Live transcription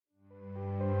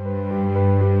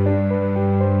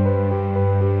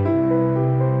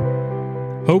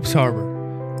Hope's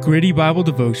Harbor, Gritty Bible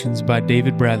Devotions by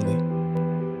David Bradley.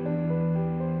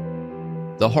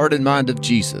 The Heart and Mind of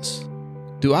Jesus.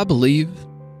 Do I believe?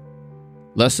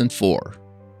 Lesson 4.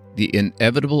 The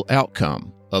Inevitable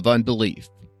Outcome of Unbelief.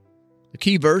 The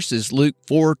key verse is Luke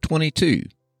 4:22.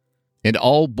 And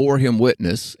all bore him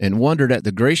witness, and wondered at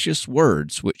the gracious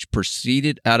words which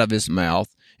proceeded out of his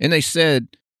mouth. And they said,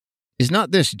 Is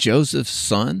not this Joseph's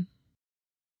son?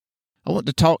 I want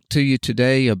to talk to you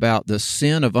today about the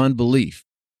sin of unbelief.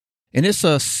 And it's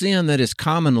a sin that is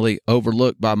commonly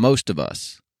overlooked by most of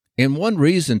us. And one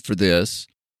reason for this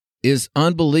is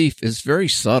unbelief is very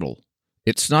subtle.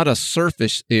 It's not a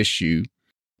surface issue,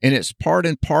 and it's part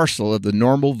and parcel of the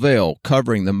normal veil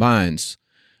covering the minds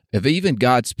of even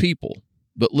God's people.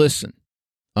 But listen,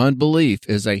 unbelief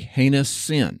is a heinous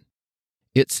sin.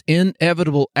 Its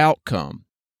inevitable outcome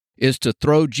is to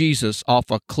throw Jesus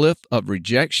off a cliff of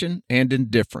rejection and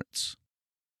indifference.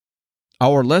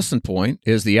 Our lesson point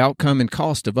is the outcome and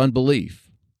cost of unbelief.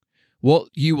 What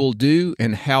you will do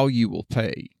and how you will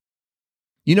pay.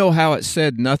 You know how it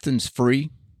said nothing's free?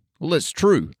 Well, it's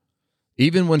true.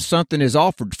 Even when something is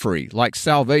offered free, like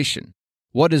salvation,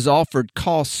 what is offered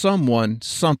costs someone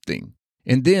something,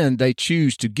 and then they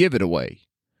choose to give it away,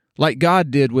 like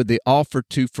God did with the offer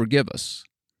to forgive us.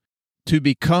 To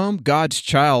become God's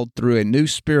child through a new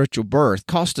spiritual birth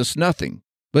cost us nothing,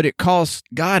 but it cost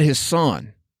God His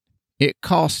Son. It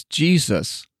cost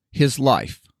Jesus His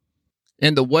life.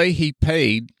 And the way He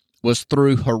paid was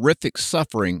through horrific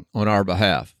suffering on our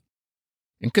behalf.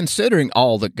 And considering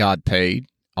all that God paid,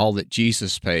 all that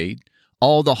Jesus paid,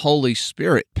 all the Holy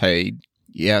Spirit paid,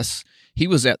 yes, He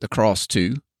was at the cross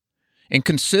too, and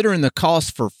considering the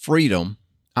cost for freedom,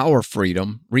 our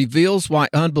freedom, reveals why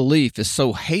unbelief is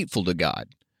so hateful to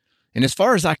God. And as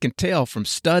far as I can tell from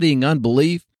studying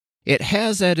unbelief, it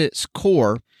has at its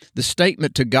core the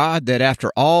statement to God that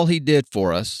after all He did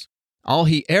for us, all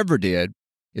He ever did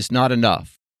is not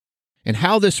enough. And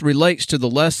how this relates to the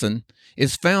lesson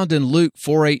is found in Luke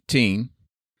 4:18,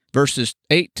 verses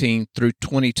 18 through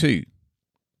 22.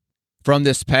 From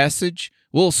this passage,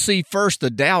 we'll see first the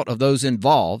doubt of those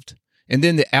involved, and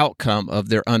then the outcome of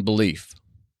their unbelief.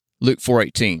 Luke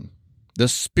 4:18. The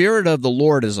Spirit of the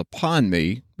Lord is upon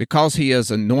me, because He has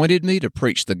anointed me to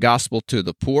preach the gospel to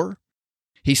the poor.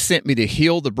 He sent me to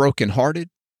heal the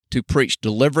brokenhearted, to preach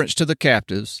deliverance to the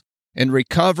captives, and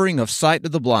recovering of sight to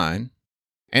the blind,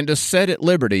 and to set at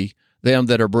liberty them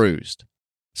that are bruised.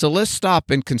 So let's stop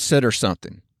and consider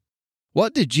something.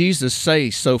 What did Jesus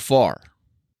say so far?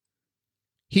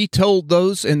 He told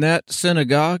those in that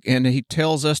synagogue, and He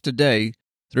tells us today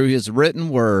through His written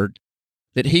word,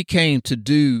 that He came to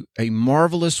do a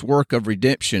marvelous work of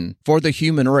redemption for the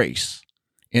human race.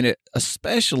 And it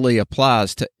especially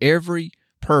applies to every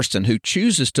person who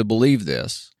chooses to believe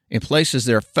this and places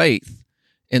their faith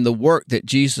in the work that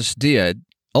Jesus did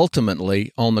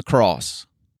ultimately on the cross.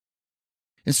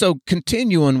 And so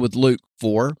continuing with Luke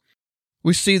 4,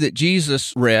 we see that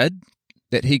Jesus read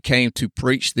that He came to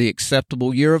preach the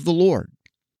acceptable year of the Lord.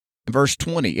 Verse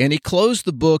 20, and He closed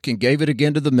the book and gave it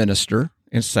again to the minister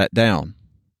and sat down.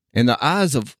 And the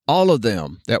eyes of all of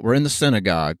them that were in the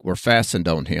synagogue were fastened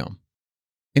on Him.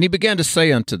 And He began to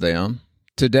say unto them,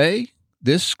 Today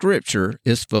this scripture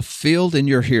is fulfilled in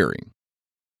your hearing.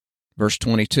 Verse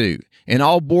 22, and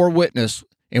all bore witness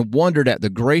and wondered at the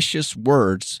gracious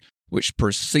words which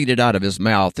proceeded out of His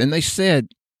mouth. And they said,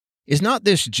 Is not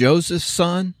this Joseph's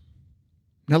son?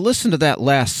 Now listen to that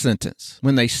last sentence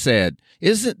when they said,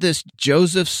 Isn't this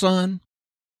Joseph's son?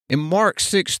 In Mark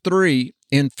 6:3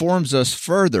 informs us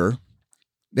further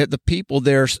that the people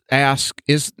there ask,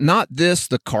 Is not this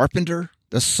the carpenter,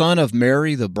 the son of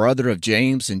Mary, the brother of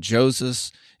James and Joseph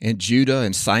and Judah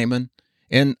and Simon?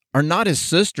 And are not his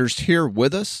sisters here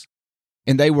with us?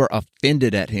 And they were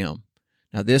offended at Him.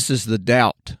 Now this is the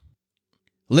doubt.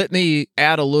 Let me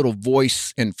add a little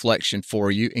voice inflection for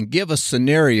you and give a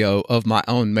scenario of my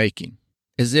own making,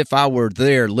 as if I were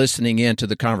there listening in to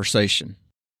the conversation.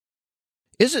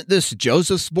 Isn't this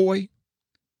Joseph's boy?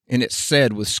 And it's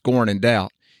said with scorn and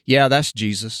doubt, Yeah, that's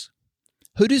Jesus.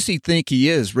 Who does he think he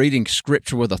is reading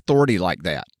scripture with authority like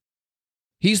that?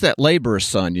 He's that laborer's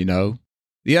son, you know,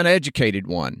 the uneducated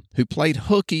one who played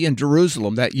hooky in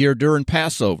Jerusalem that year during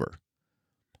Passover.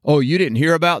 Oh, you didn't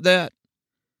hear about that?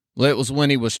 Well, it was when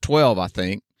he was 12, I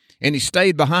think, and he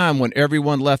stayed behind when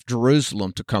everyone left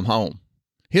Jerusalem to come home.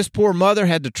 His poor mother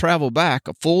had to travel back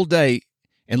a full day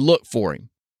and look for him.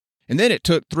 And then it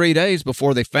took 3 days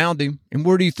before they found him, and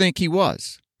where do you think he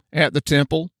was? At the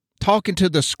temple, talking to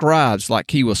the scribes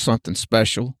like he was something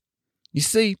special. You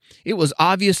see, it was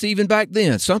obvious even back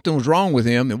then something was wrong with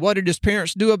him, and what did his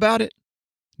parents do about it?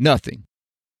 Nothing.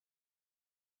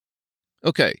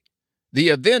 Okay, the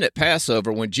event at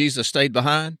Passover when Jesus stayed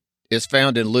behind is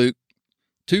found in Luke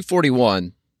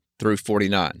 2:41 through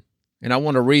 49. And I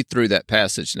want to read through that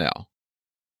passage now.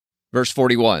 Verse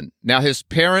 41, Now his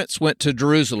parents went to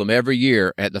Jerusalem every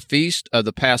year at the feast of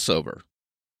the Passover.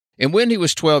 And when he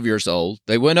was 12 years old,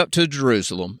 they went up to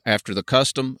Jerusalem after the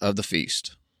custom of the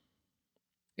feast.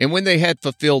 And when they had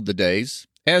fulfilled the days,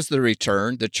 as they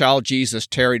returned, the child Jesus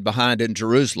tarried behind in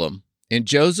Jerusalem, and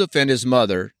Joseph and his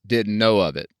mother didn't know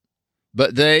of it.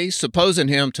 But they, supposing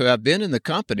him to have been in the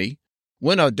company,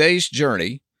 went a day's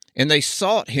journey, and they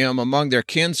sought him among their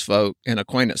kinsfolk and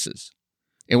acquaintances.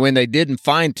 And when they didn't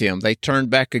find him, they turned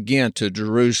back again to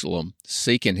Jerusalem,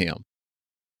 seeking him.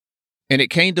 And it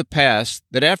came to pass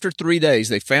that after 3 days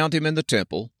they found him in the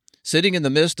temple, sitting in the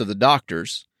midst of the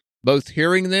doctors, both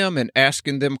hearing them and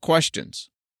asking them questions.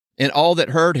 And all that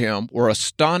heard him were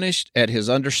astonished at his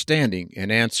understanding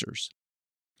and answers.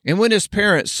 And when his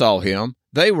parents saw him,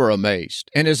 they were amazed.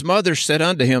 And his mother said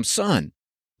unto him, Son,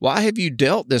 why have you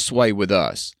dealt this way with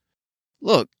us?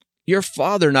 Look, your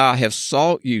father and I have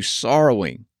sought you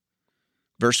sorrowing.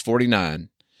 Verse 49,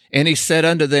 And he said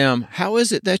unto them, How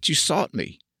is it that you sought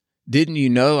me? Didn't you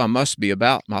know I must be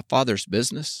about my father's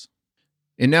business?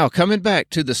 And now coming back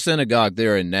to the synagogue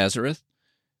there in Nazareth,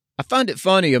 I find it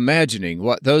funny imagining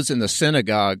what those in the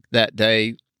synagogue that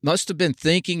day must have been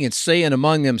thinking and saying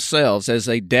among themselves as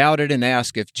they doubted and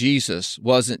asked if Jesus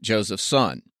wasn't Joseph's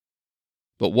son.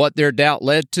 But what their doubt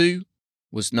led to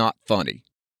was not funny.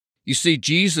 You see,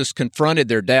 Jesus confronted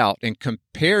their doubt and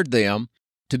compared them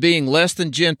to being less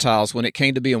than Gentiles when it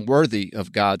came to being worthy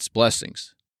of God's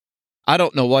blessings. I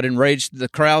don't know what enraged the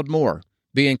crowd more,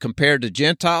 being compared to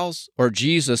Gentiles or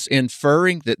Jesus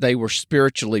inferring that they were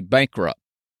spiritually bankrupt.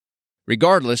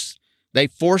 Regardless, they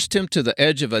forced him to the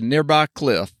edge of a nearby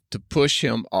cliff to push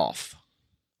him off.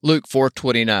 Luke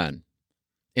 4:29.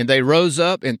 And they rose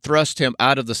up and thrust him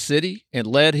out of the city and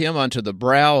led him unto the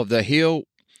brow of the hill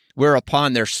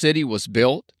whereupon their city was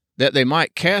built, that they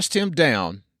might cast him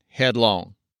down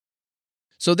headlong.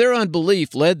 So their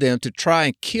unbelief led them to try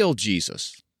and kill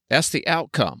Jesus. That's the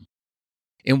outcome.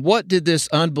 And what did this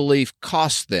unbelief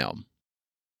cost them?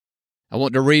 I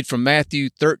want to read from Matthew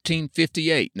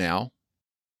 13:58 now.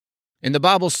 And the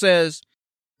Bible says,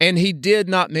 And he did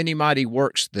not many mighty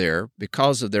works there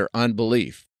because of their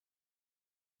unbelief.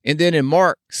 And then in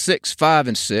Mark 6:5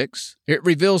 and 6, it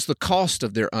reveals the cost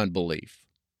of their unbelief.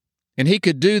 And he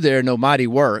could do there no mighty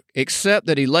work, except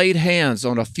that he laid hands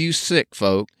on a few sick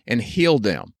folk and healed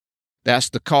them. That's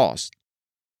the cost.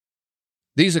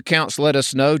 These accounts let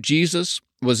us know Jesus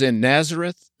was in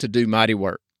Nazareth to do mighty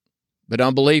work. But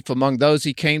unbelief among those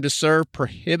he came to serve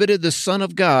prohibited the Son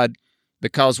of God,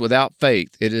 because without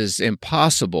faith it is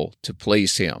impossible to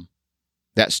please him.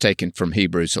 That's taken from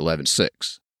Hebrews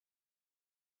 11:6.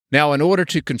 Now, in order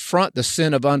to confront the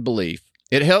sin of unbelief,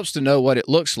 it helps to know what it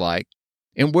looks like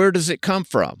and where does it come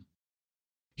from.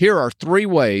 Here are 3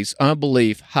 ways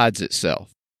unbelief hides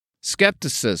itself.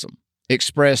 Skepticism,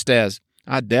 expressed as,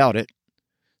 I doubt it.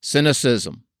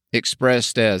 Cynicism,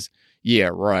 expressed as, yeah,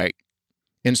 right.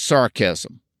 And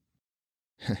sarcasm.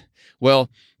 Well,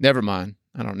 never mind.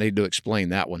 I don't need to explain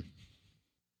that one.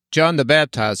 John the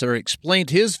Baptizer explained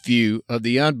his view of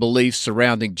the unbelief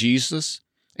surrounding Jesus,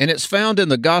 and it's found in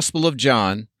the Gospel of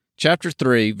John, chapter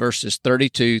 3, verses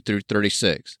 32 through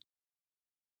 36.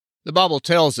 The Bible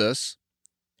tells us,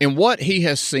 In what he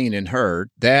has seen and heard,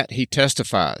 that he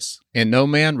testifies, and no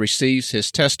man receives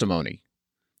his testimony.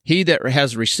 He that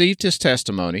has received his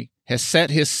testimony has set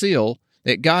his seal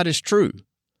that God is true.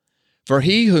 For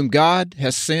he whom God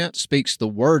has sent speaks the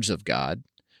words of God,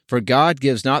 for God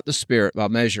gives not the Spirit by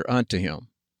measure unto him.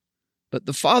 But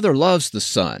the Father loves the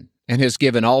Son, and has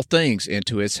given all things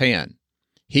into his hand.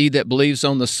 He that believes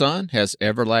on the Son has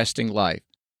everlasting life.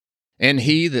 And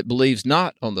he that believes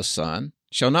not on the Son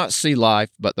shall not see life,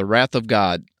 but the wrath of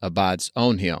God abides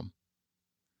on him.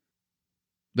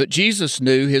 But Jesus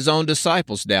knew his own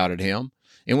disciples doubted him,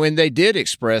 and when they did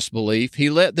express belief, he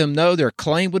let them know their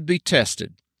claim would be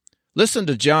tested. Listen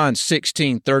to John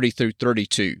 16:30 through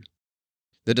 32.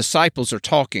 The disciples are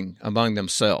talking among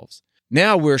themselves.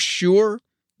 Now we're sure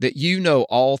that you know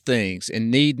all things,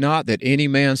 and need not that any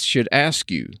man should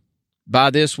ask you. By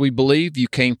this we believe you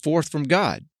came forth from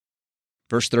God.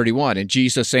 Verse 31, And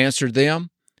Jesus answered them,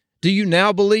 Do you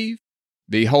now believe?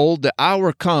 Behold, the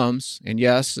hour comes, and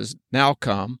yes, is now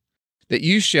come, that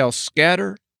you shall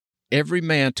scatter every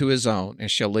man to his own, and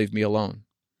shall leave me alone.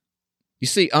 You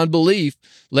see, unbelief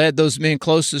led those men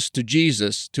closest to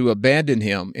Jesus to abandon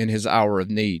him in his hour of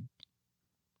need.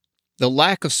 The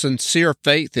lack of sincere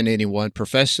faith in anyone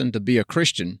professing to be a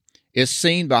Christian is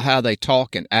seen by how they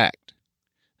talk and act.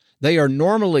 they are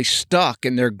normally stuck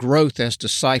in their growth as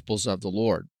disciples of the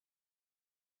Lord.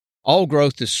 All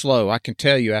growth is slow, I can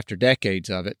tell you after decades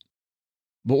of it.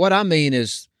 But what I mean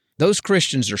is those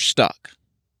Christians are stuck,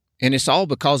 and it's all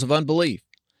because of unbelief.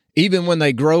 Even when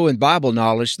they grow in Bible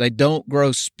knowledge, they don't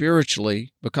grow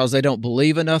spiritually because they don't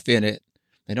believe enough in it.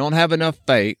 They don't have enough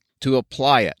faith to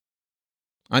apply it.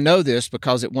 I know this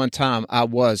because at one time I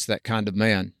was that kind of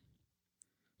man.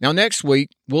 Now, next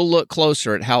week, we'll look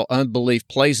closer at how unbelief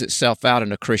plays itself out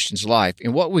in a Christian's life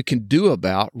and what we can do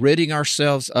about ridding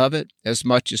ourselves of it as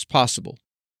much as possible.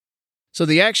 So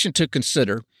the action to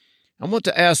consider, I want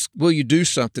to ask, will you do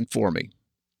something for me?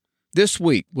 This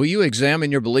week, will you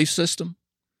examine your belief system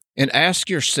and ask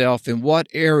yourself in what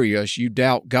areas you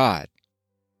doubt God?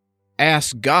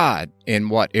 Ask God in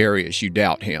what areas you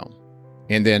doubt Him,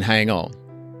 and then hang on.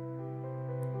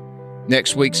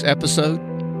 Next week's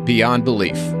episode, Beyond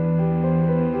Belief.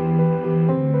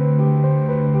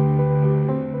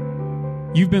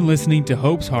 You've been listening to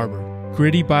Hope's Harbor,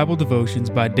 Gritty Bible Devotions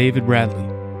by David Bradley.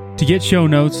 To get show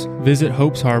notes, visit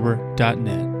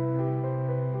hopesharbor.net.